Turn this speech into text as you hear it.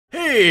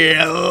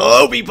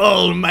Hello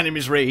people, my name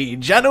is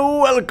Rage, and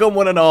welcome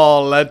one and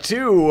all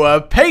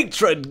to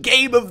Patron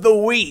Game of the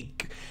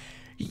Week.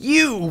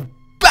 You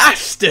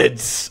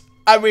bastards!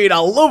 I mean, I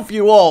love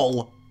you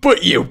all,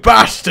 but you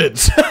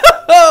bastards!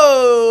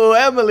 Oh,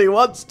 Emily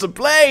wants to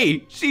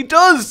play! She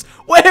does!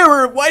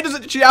 Why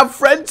doesn't she have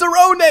friends her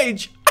own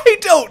age? I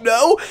don't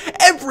know!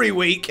 Every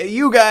week,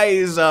 you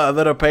guys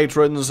that are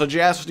patrons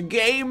suggest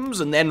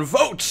games and then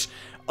vote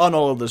on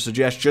all of the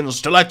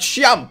suggestions till a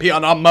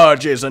champion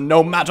emerges, and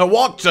no matter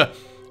what,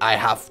 I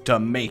have to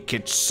make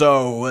it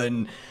so.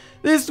 And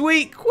this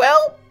week,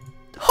 well,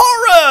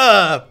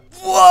 horror!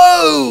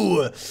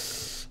 Whoa!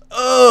 This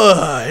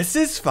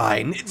is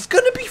fine. It's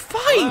gonna be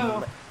fine.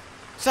 Hello.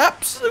 It's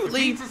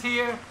absolutely... Pizza's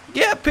here.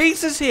 Yeah,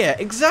 pizza's here.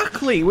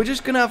 Exactly. We're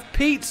just gonna have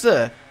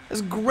pizza.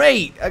 That's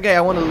great. Okay,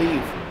 I want to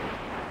leave.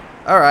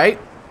 Alright.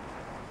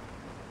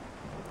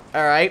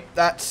 Alright,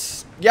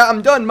 that's... Yeah,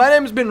 I'm done. My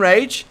name's been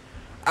Rage.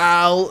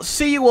 I'll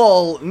see you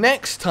all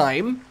next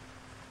time,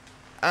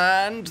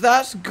 and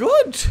that's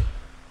good.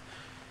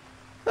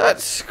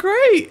 That's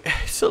great.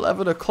 It's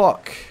 11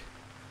 o'clock.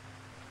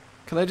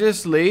 Can I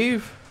just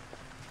leave?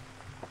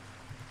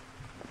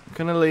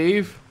 Can I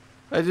leave?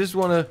 I just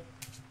want to...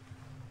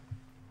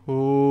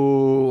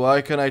 Oh,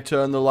 why can I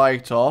turn the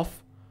light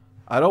off?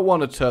 I don't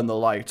want to turn the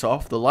light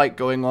off. The light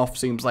going off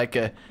seems like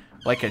a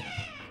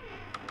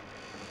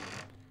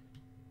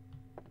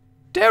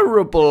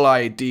terrible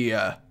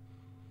idea.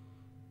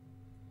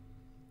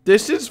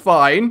 This is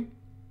fine.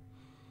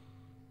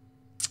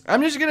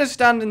 I'm just gonna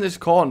stand in this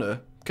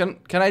corner. Can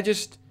I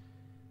just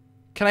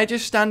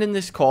stand in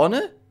this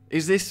corner?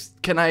 Is this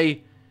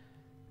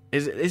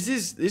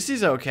this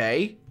is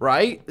okay,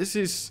 right? This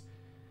is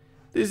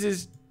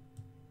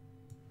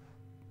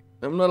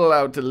I'm not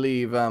allowed to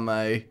leave, am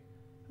I?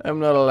 I'm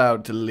not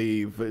allowed to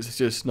leave. It's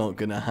just not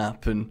gonna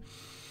happen.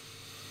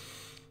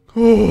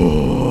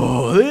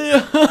 Oh,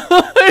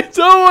 I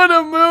don't want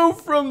to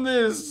move from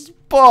this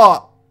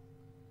spot.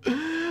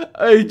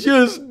 I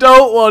just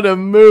don't want to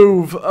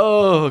move.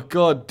 Oh,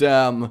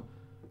 goddamn.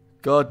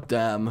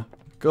 Goddamn.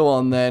 Go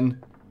on then.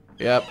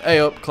 Yep. Hey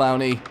up,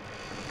 Clowny.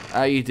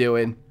 How you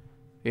doing?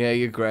 Yeah,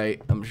 you're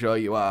great. I'm sure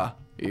you are.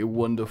 You're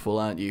wonderful,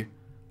 aren't you?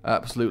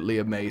 Absolutely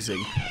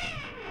amazing.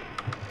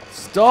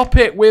 Stop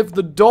it with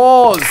the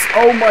doors.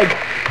 Oh my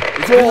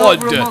It's god.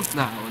 been over a month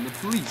now, and the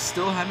police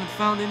still haven't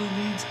found any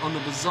leads on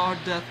the bizarre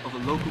death of a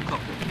local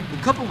couple. The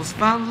couple was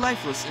found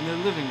lifeless in their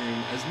living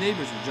room as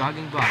neighbors were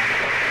jogging by.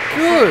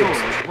 Good. The front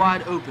door was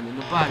wide open, and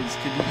the bodies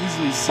could be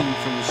easily seen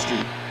from the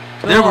street.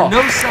 There were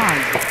no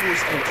signs of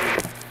forced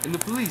entry, and the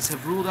police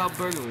have ruled out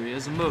burglary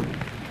as a motive.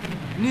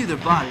 Neither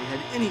body had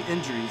any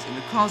injuries, and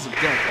the cause of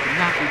death could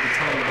not be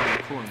determined by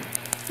the coroner.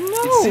 No.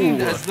 It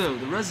seemed as though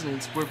the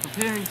residents were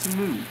preparing to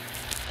move.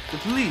 The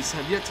police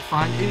have yet to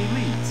find any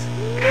leads.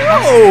 No.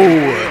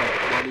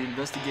 While the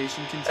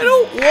investigation continues. I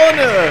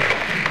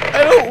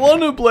don't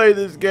wanna play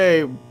this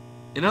game.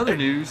 In other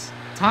news,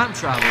 time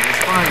travel is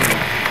finally...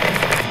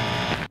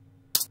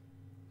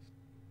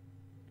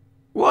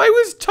 Why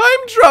was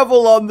time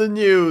travel on the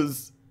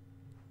news?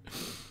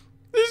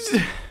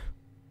 This...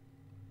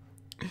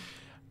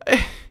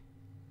 I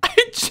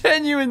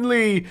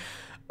genuinely...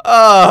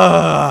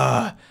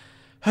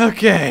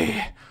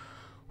 Okay.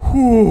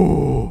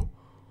 Whew.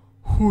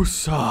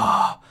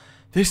 Whoosah.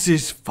 This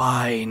is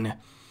fine.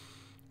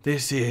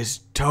 This is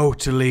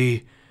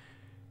totally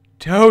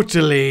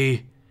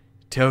fine.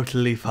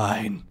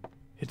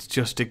 It's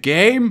just a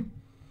game.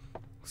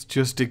 It's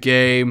just a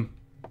game.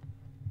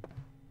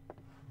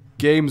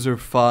 Games are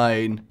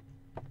fine.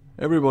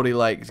 Everybody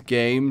likes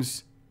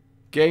games.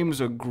 Games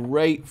are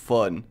great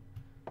fun.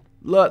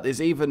 Look, there's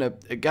even a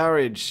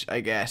garage, I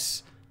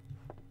guess.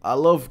 I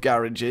love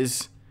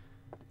garages.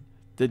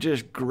 They're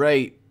just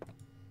great.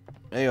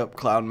 Hey up,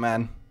 clown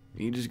man.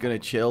 Are you just gonna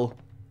chill?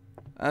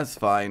 That's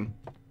fine.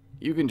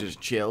 You can just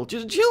chill.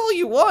 Just chill all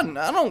you want.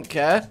 I don't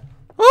care.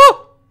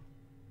 Oh!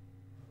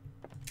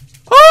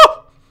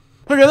 Oh!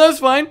 Okay, that's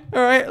fine.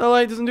 Alright, the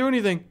light doesn't do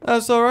anything.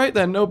 That's alright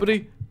then.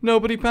 Nobody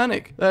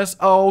panic. That's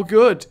all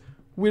good.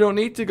 We don't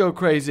need to go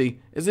crazy.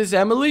 Is this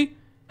Emily?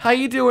 How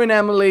you doing,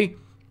 Emily?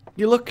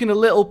 You're looking a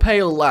little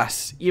pale,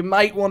 lass. You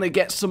might want to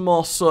get some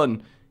more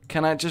sun.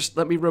 Can I just...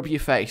 Let me rub your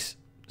face.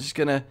 Just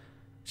gonna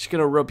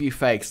rub your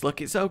face. Look,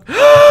 it's okay.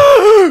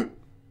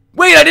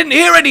 Wait, I didn't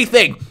hear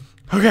anything!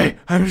 Okay,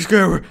 I'm just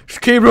gonna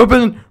keep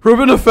rubbing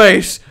the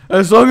face.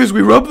 As long as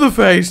we rub the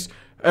face,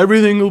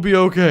 everything will be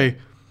okay.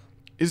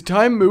 Is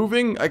time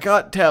moving? I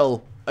can't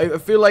tell. I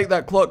feel like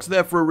that clock's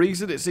there for a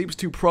reason. It seems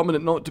too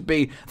prominent not to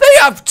be. They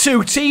have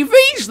 2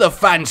 TVs, the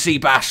fancy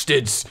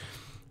bastards!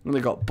 And they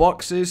got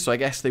boxes, so I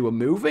guess they were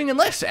moving.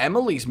 Unless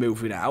Emily's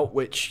moving out,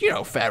 which, you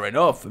know, fair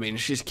enough. I mean,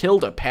 she's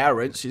killed her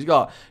parents. She's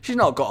not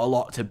got a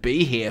lot to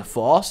be here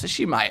for, so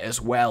she might as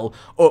well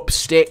up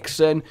sticks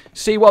and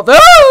see what the...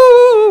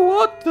 Oh,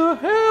 what the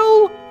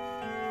hell?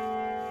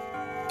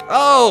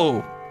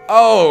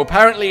 Oh,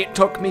 apparently it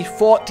took me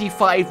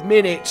 45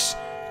 minutes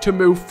to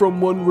move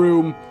from one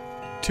room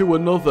to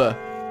another.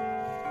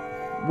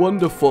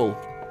 Wonderful.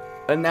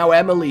 And now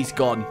Emily's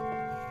gone.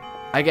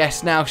 I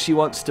guess now she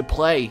wants to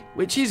play,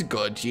 which is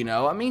good, you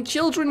know. I mean,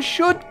 children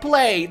should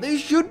play. They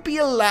should be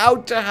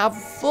allowed to have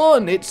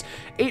fun. It's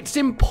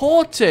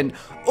important.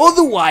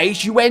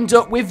 Otherwise, you end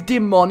up with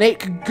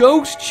demonic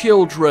ghost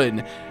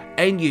children.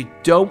 And you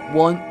don't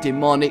want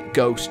demonic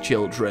ghost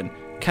children.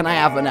 Can I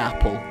have an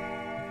apple?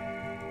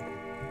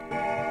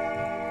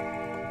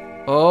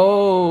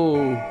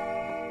 Oh,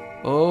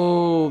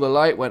 the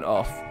light went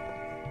off.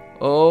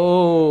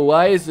 Oh,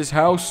 why is this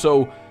house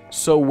so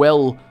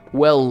well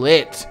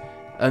lit?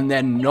 And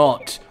then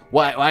not.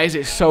 Why is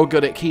it so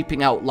good at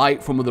keeping out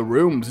light from other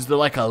rooms? Is there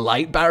like a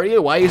light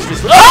barrier? Why is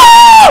this?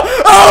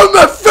 Ah! Oh,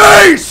 my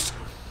face!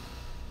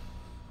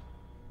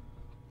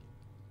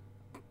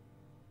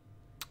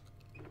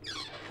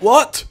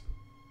 What?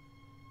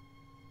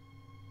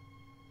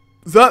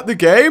 Is that the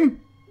game?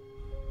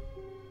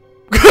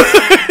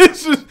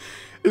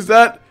 Is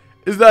that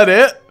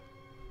it?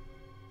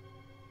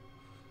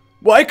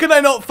 Why can I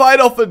not fight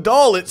off a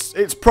doll?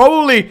 It's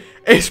probably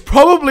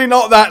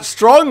not that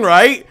strong,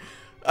 right?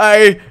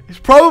 It's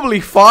probably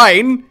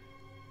fine.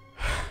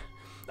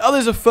 Oh,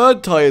 there's a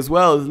third toy as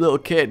well, as a little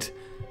kid.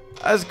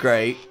 That's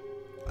great.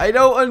 I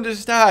don't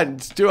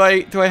understand. Do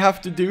I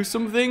have to do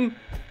something?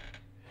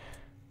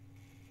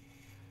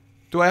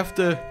 Do I have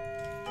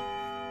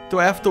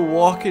to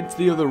walk into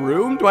the other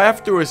room? Do I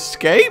have to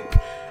escape?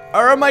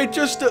 Or am I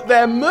just at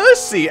their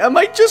mercy? Am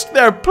I just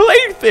their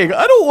plaything?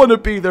 I don't want to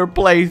be their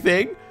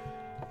plaything.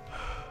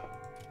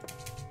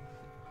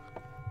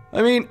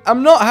 I mean,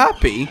 I'm not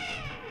happy.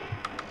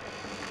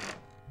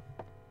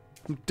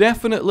 I'm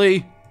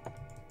definitely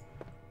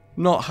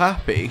not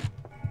happy.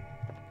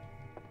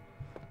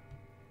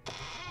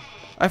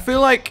 I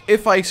feel like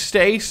if I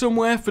stay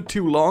somewhere for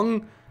too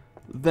long,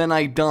 then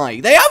I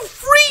die. They have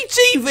free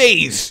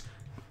TVs!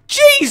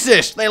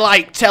 Jesus, they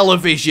like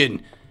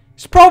television.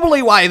 It's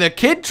probably why the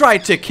kid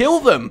tried to kill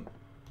them.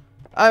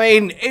 I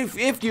mean,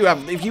 if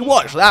you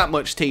watch that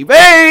much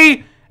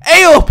TV,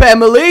 hey up,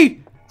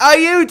 Emily, how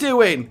you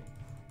doing?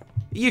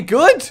 You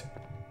good?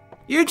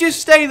 You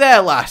just stay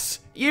there, lass.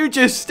 You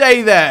just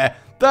stay there.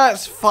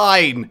 That's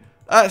fine.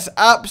 That's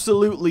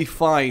absolutely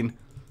fine.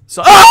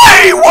 So,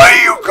 hey, where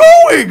are you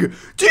going?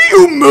 Do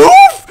you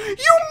move?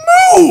 You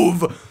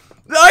move.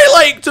 I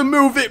like to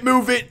move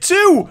it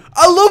too.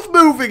 I love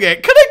moving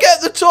it. Can I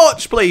get the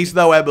torch, please,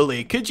 though,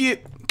 Emily? Could you?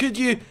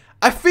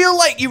 I feel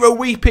like you're a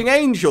weeping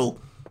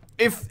angel.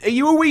 Are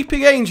you a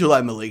weeping angel,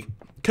 Emily?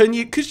 Can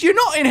you? Because you're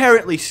not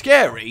inherently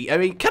scary. I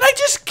mean, can I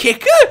just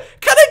kick her?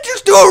 Can I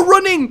just do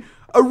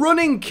a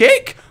running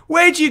kick?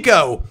 Where'd you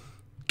go?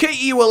 Are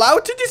you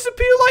allowed to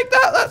disappear like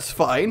that? That's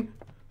fine.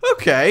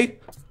 Okay.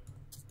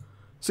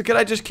 So can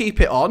I just keep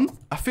it on?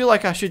 I feel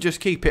like I should just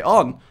keep it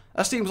on.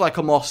 That seems like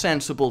a more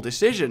sensible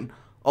decision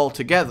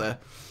altogether.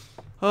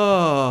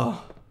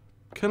 Oh.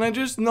 Can I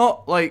just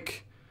not,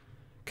 like...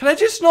 Can I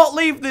just not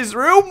leave this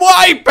room?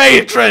 Why,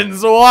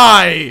 patrons?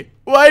 Why?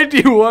 Why do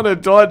you want to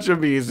torture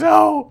me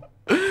so?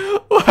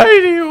 Why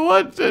do you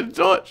want to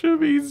torture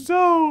me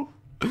so?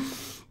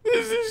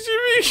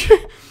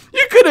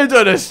 You could have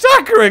done a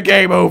Sakura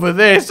game over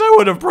this. I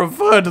would have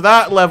preferred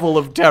that level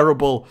of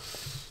terrible.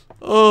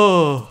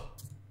 Oh.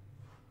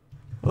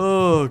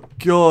 Oh,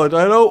 God.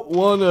 I don't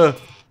want to...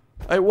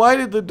 Why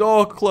did the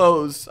door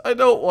close? I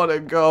don't want to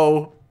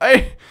go.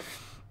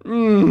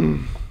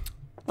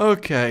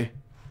 Okay.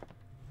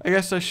 I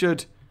guess I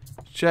should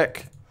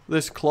check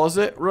this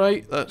closet,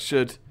 right? That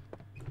should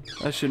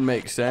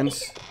make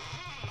sense.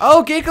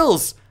 Oh,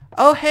 Giggles!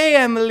 Oh, hey,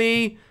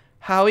 Emily.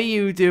 How are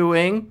you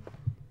doing?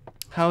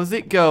 How's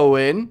it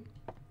going?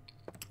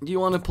 Do you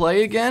want to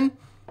play again?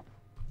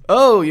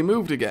 Oh, you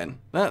moved again.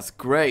 That's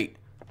great.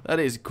 That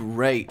is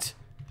great.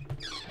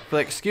 But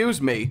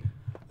excuse me.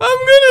 I'm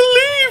gonna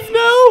leave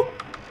now!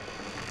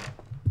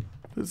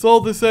 It's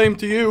all the same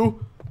to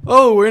you.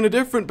 Oh, we're in a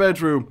different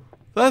bedroom.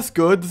 That's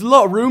good. There's a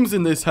lot of rooms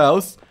in this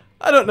house.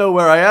 I don't know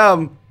where I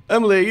am.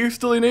 Emily, are you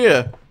still in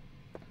here?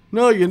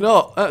 No, you're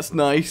not. That's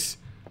nice.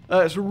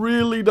 That's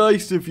really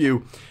nice of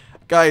you.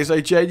 Guys,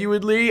 I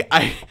genuinely,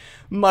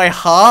 my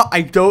heart,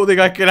 I don't think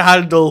I can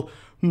handle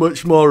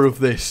much more of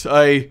this.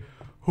 I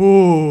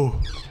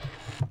don't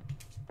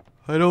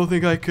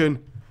think I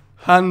can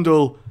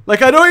handle,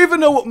 like, I don't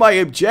even know what my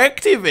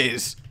objective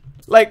is.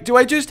 Like, do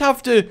I just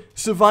have to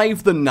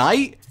survive the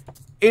night?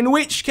 In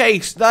which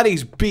case, that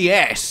is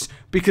BS,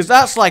 because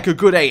that's like a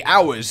good 8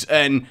 hours,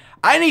 and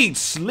I need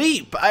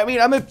sleep. I mean,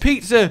 I'm a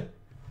pizza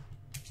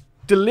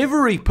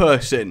delivery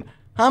person.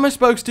 How am I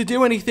supposed to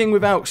do anything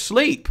without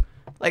sleep?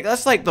 Like,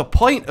 that's like the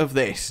point of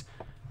this.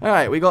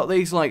 Alright, we got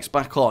these lights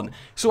back on.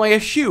 So I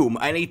assume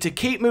I need to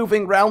keep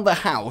moving around the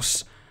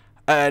house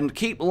and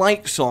keep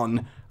lights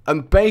on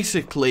and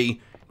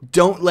basically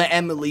don't let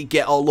Emily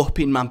get all up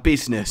in my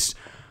business,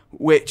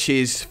 which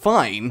is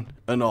fine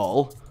and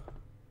all.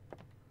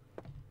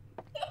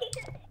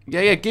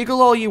 Yeah,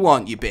 giggle all you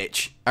want, you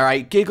bitch.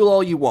 Alright, giggle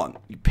all you want,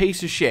 you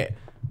piece of shit.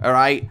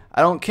 Alright,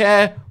 I don't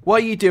care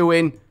what you're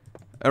doing.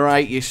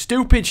 Alright, you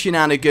stupid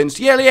shenanigans.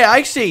 Yeah,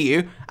 I see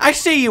you. I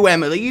see you,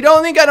 Emily. You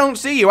don't think I don't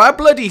see you? I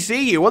bloody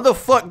see you. What the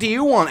fuck do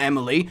you want,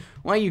 Emily?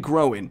 Why are you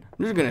growing?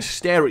 I'm just gonna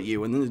stare at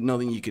you and there's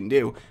nothing you can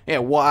do. Yeah,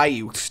 what are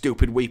you,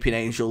 stupid weeping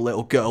angel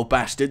little girl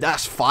bastard?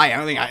 That's fine. I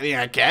don't think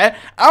I care.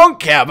 I don't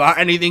care about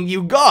anything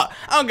you got.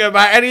 I don't care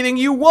about anything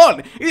you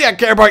want. You think I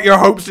care about your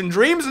hopes and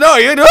dreams? No,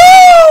 you don't.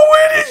 Oh,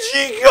 where did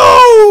she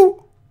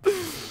go?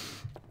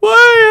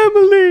 Why,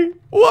 Emily?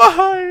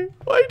 Why?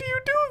 Why do you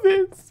do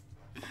this?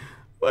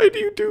 Why do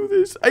you do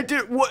this?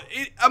 What?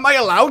 Am I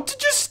allowed to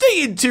just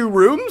stay in 2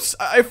 rooms?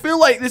 I feel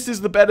like this is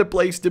the better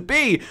place to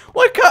be.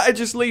 Why can't I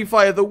just leave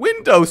via the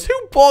windows? Who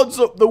boards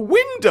up the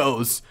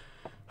windows?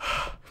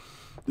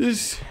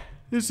 This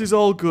is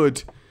all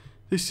good.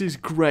 This is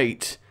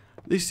great.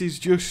 This is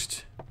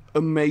just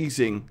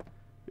amazing,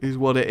 is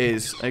what it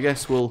is. I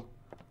guess we'll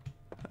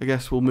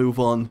move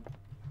on.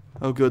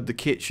 Oh, good, the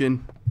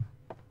kitchen.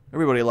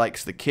 Everybody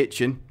likes the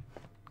kitchen.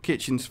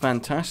 Kitchen's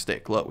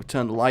fantastic. Look, we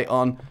turn the light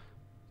on.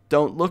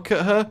 Don't look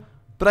at her.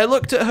 But I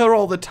looked at her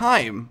all the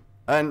time.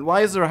 And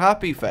why is there a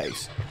happy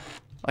face?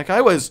 Like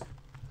I was...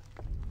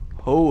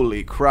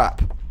 Holy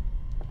crap.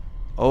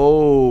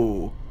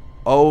 Oh.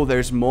 Oh,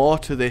 there's more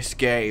to this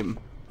game.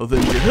 Other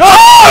than just...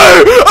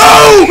 Oh!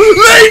 Oh!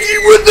 Lady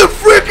with the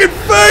frickin'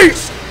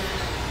 face!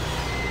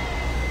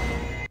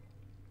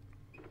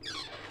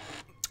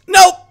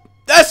 Nope.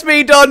 That's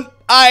me done.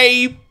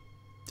 I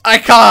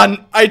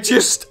can't. I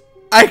can't.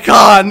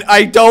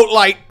 I don't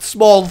like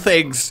small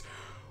things.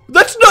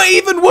 That's not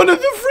even one of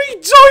the free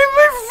time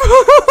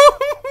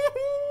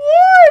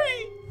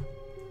Why?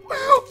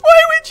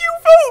 Why would you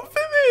vote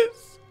for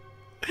this?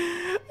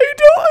 I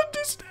don't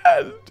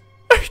understand.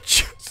 I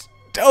just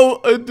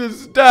don't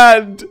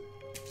understand.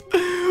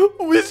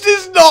 This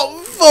is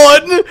not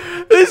fun.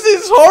 This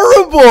is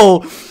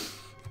horrible.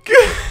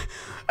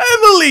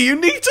 Emily, you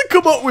need to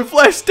come up with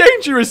less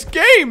dangerous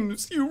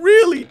games. You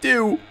really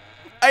do.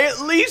 I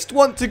at least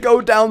want to go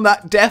down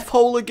that death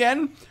hole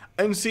again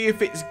and see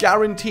if it's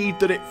guaranteed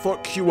that it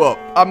fucks you up.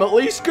 I'm at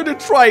least gonna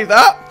try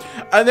that.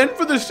 And then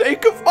for the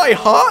sake of my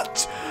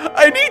heart,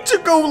 I need to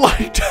go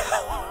lie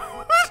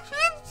down.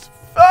 It's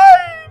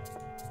fine.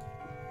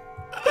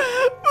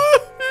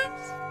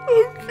 It's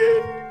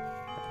okay.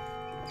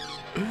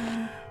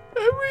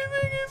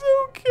 Everything is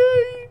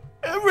okay.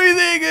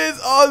 Everything is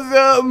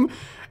awesome.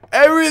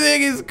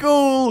 Everything is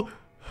cool.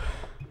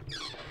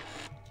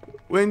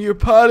 When you're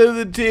part of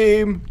the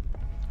team,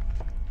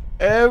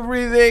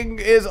 everything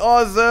is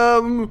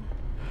awesome.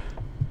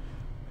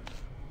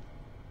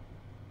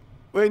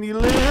 When you're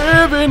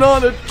living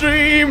on a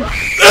dream.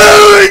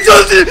 Oh, it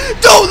doesn't.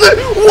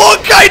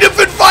 What kind of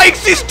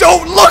advice is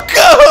don't look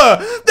at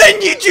her?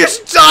 Then you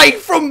just die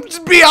from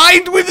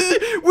behind with a.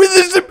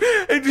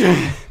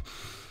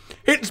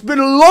 It's been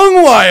a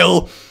long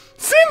while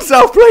since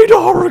I've played a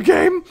horror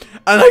game,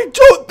 and I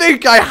don't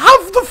think I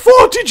have the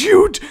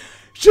fortitude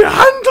to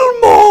handle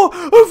more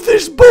of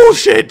this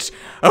bullshit.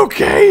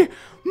 Okay?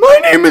 My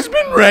name has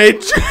been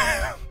Rage.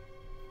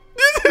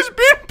 This has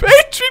been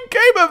Patron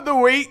Game of the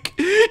Week.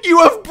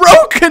 You have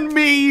broken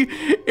me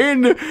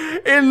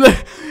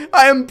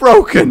I am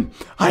broken.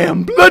 I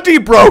am bloody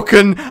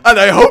broken, and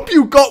I hope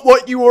you got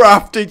what you were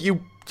after,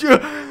 you...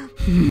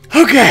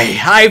 Okay,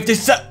 I've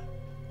decided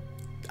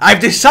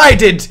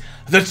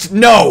that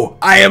no,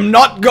 I am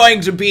not going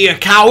to be a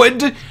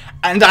coward,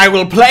 and I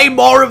will play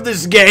more of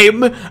this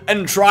game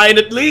and try and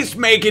at least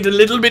make it a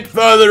little bit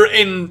further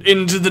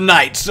into the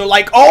night. So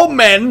like all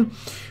men,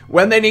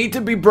 when they need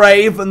to be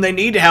brave and they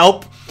need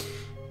help,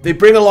 they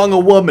bring along a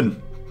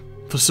woman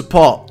for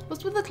support.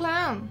 What's with the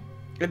clown?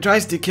 It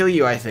tries to kill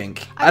you, I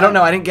think. I don't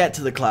know, I didn't get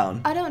to the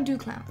clown. I don't do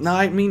clowns. No,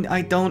 I mean,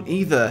 I don't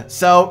either.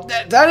 So,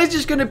 that is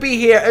just gonna be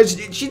here as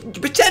she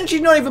pretend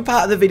she's not even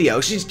part of the video.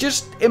 She's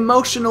just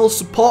emotional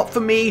support for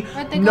me,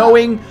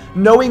 knowing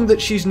that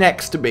she's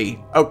next to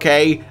me,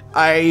 okay?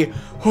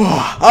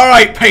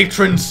 Alright,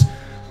 patrons,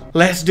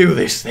 let's do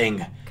this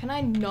thing. Can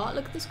I not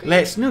look at the screen?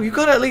 No, you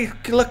gotta at least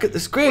look at the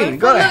screen. You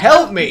gotta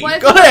help me. You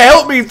gotta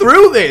help me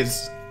through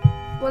this.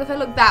 What if I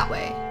look that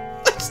way?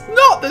 It's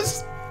not the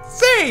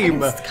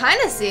same. I can kind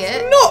of see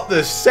it. Not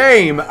the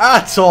same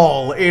at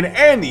all in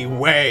any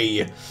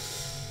way.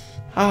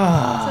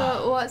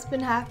 So what's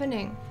been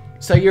happening?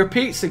 So you're a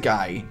pizza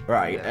guy,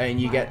 right? And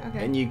you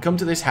and you come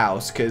to this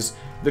house because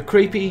the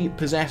creepy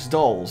possessed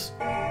dolls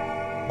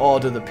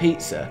order the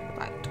pizza,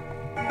 Right.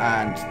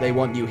 and they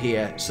want you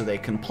here so they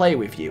can play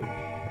with you.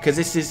 Because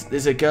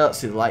there's a girl.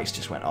 See, the lights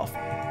just went off.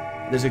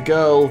 There's a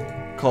girl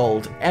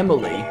called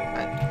Emily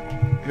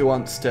who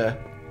wants to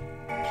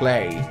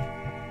play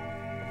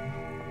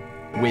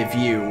with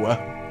you,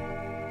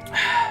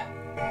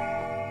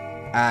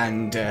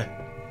 and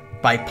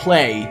by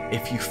play,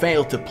 if you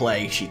fail to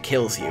play, she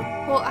kills you.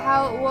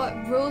 Well,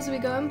 what rules are we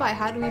going by?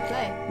 How do we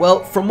play?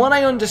 Well, from what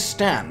I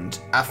understand,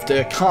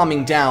 after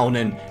calming down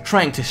and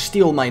trying to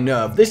steal my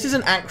nerve, this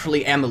isn't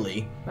actually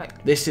Emily. Right.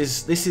 This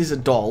is a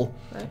doll,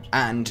 right.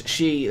 And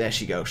there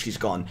she goes, she's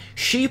gone.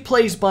 She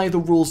plays by the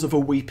rules of a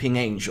weeping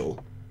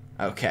angel.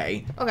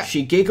 Okay. Okay.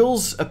 She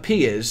giggles,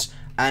 appears,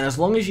 and as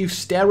long as you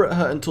stare at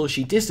her until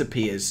she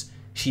disappears,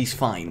 she's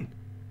fine,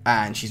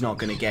 and she's not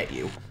gonna get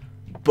you.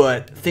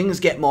 But things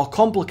get more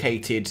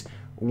complicated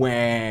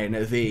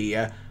when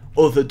the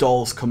other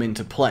dolls come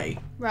into play.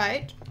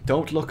 Right.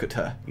 Don't look at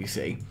her, you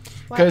see.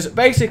 Because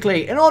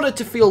basically, in order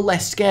to feel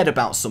less scared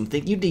about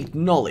something, you need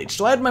knowledge.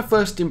 So I had my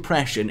first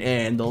impression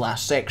in the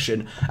last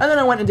section, and then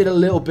I went and did a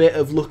little bit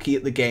of looking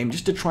at the game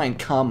just to try and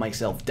calm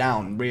myself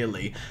down,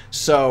 really.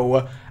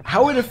 So,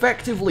 how it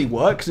effectively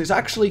works is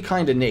actually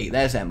kind of neat.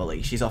 There's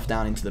Emily. She's off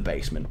down into the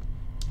basement.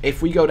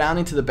 If we go down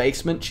into the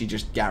basement, she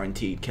just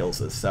guaranteed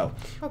kills us. So,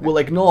 we'll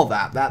ignore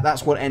that.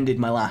 That's what ended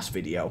my last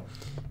video.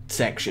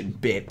 Section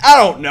bit. I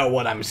don't know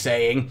what I'm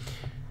saying.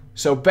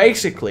 So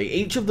basically,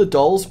 each of the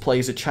dolls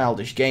plays a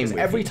childish game.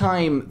 Every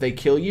time they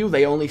kill you,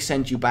 they only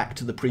send you back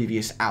to the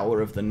previous hour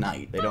of the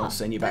night. They don't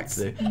send you back to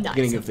the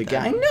beginning of the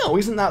game. I know,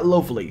 isn't that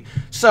lovely?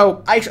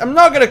 So, I'm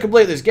not going to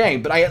complete this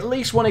game, but I at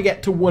least want to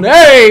get to 1 I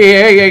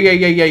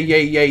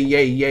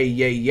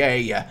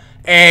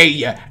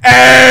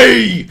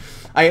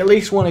at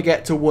least want to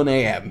get to 1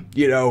 AM.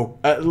 You know,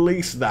 at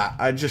least that.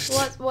 I just...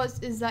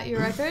 Is that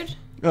your record?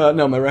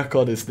 No, my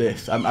record is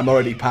this. I'm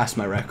already past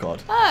my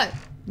record. Oh.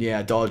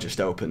 Yeah, a door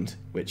just opened,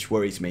 which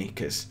worries me,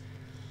 because,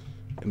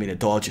 I mean, a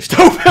door just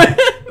opened.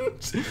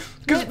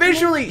 Because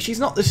visually, she's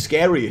not the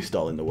scariest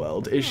doll in the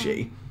world, is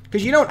she?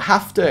 Because you don't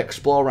have to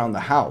explore around the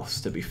house,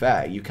 to be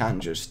fair. You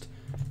can just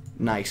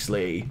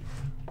nicely,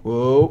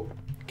 whoa,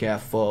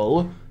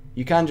 careful.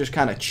 You can just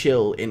kind of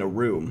chill in a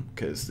room,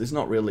 because there's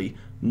not really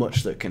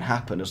much that can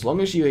happen. As long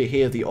as you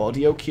hear the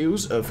audio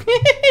cues of,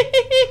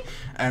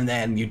 and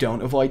then you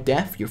don't avoid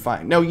death, you're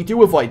fine. No, you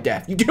do avoid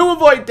death. You do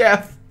avoid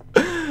death.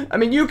 I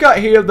mean, you can't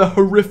hear the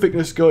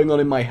horrificness going on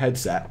in my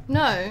headset.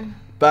 No.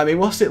 But, I mean,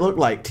 what's it look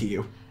like to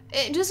you?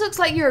 It just looks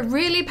like you're a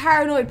really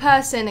paranoid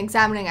person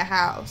examining a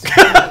house.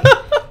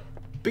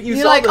 But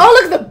you're like, oh,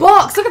 look at the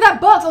box! Look at that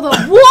box! Oh, the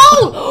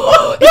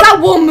wall! Is that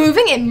wall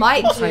moving? It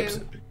might do.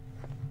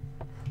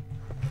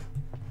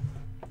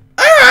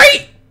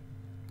 Alright!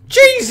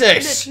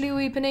 Jesus!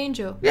 Literally weep an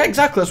angel. Yeah,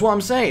 exactly, that's what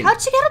I'm saying.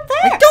 How'd she get up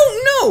there? I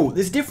don't know!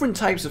 There's different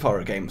types of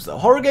horror games, though.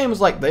 Horror games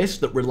like this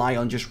that rely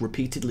on just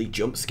repeatedly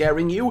jump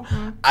scaring you,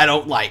 I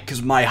don't like,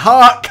 because my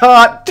heart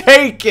can't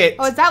take it!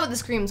 Oh, is that what the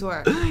screams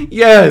were?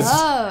 Yes!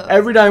 Oh.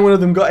 Every time one of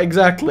them got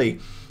exactly.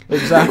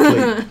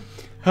 But...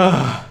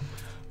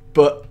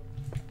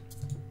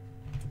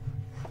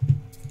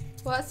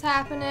 What's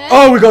happening?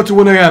 Oh, we got to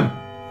 1 AM!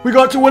 We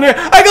got to 1 AM!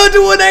 I got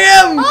to 1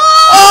 AM!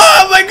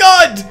 Oh my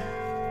god!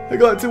 I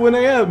got to 1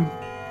 AM.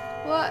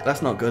 What?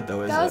 That's not good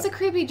though, is it? That was a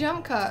creepy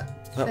jump cut.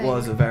 That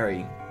was a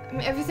very... I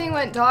mean, everything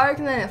went dark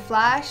and then it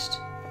flashed.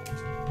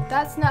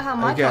 That's not how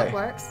my clock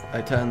works.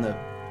 I turned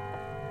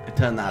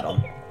that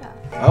on. Yeah.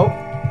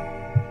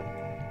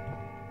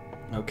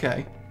 Oh.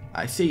 Okay.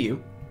 I see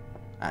you.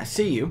 I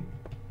see you.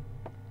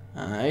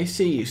 I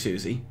see you,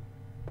 Susie.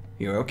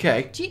 You're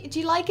okay. Do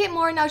you like it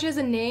more now she has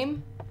a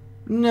name?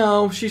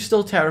 No, she's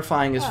still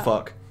terrifying as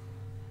fuck.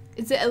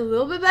 Is it a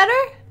little bit better?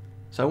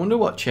 So I wonder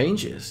what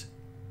changes.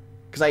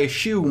 Because I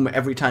assume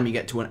every time you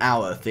get to an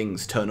hour,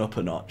 things turn up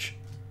a notch.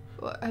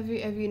 What, have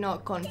you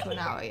not gone to an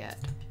hour yet?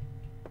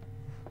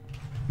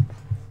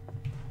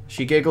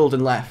 She giggled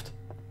and left.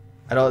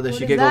 I don't know.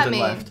 She giggled and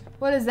left.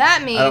 What does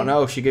that mean? I don't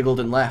know. She giggled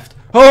and left.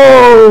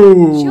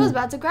 Oh! She was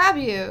about to grab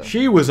you.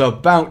 She was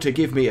about to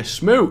give me a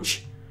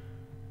smooch.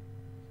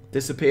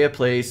 Disappear,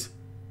 please.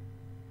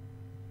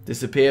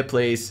 Disappear,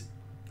 please.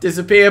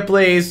 Disappear,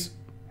 please.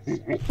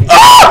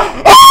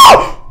 Ah!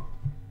 Ah!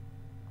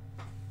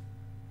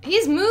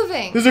 He's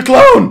moving. There's a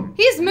clown.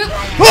 He's moving.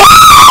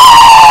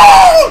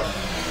 Ah!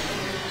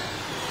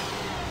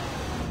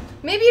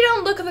 Maybe you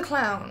don't look at the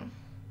clown.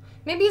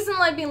 Maybe he doesn't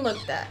like being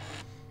looked at.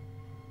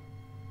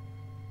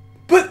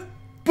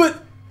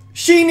 But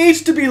she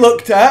needs to be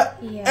looked at.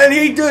 Yeah. And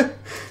he do.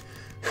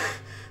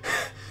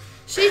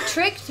 She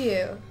tricked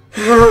you.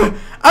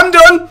 I'm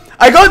done.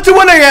 I got to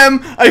 1 AM.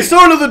 I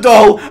saw another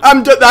doll.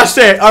 I'm done. That's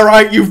it. All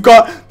right, you've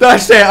got.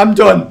 That's it. I'm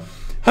done.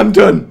 I'm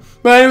done.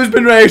 My name has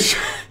been Rage.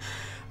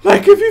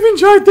 Like, if you've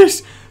enjoyed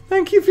this,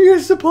 thank you for your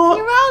support.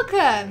 You're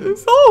welcome.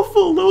 It's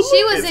awful, though.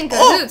 She was in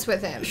cahoots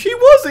with him. She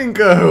was in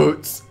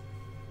cahoots.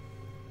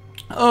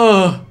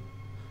 Oh.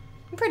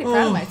 I'm pretty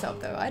proud of myself,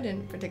 though. I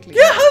didn't particularly.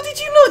 Yeah, how did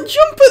you not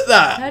jump at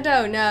that? I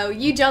don't know.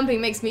 You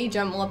jumping makes me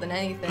jump more than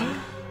anything.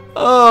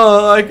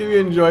 Oh, I hope you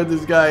enjoyed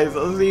this, guys.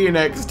 I'll see you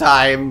next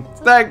time.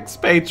 Thanks,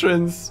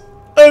 patrons.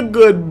 A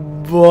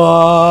goodbye.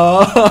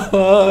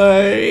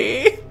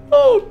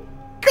 Oh,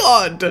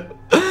 God.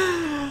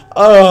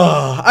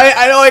 Oh,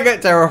 I know I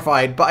get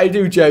terrified, but I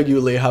do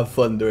genuinely have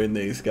fun doing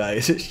these,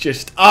 guys. It's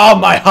just, oh,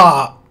 my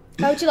heart.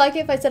 How would you like it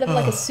if I set up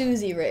like a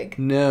Susie rig?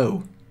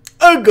 No.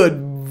 A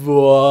goodbye.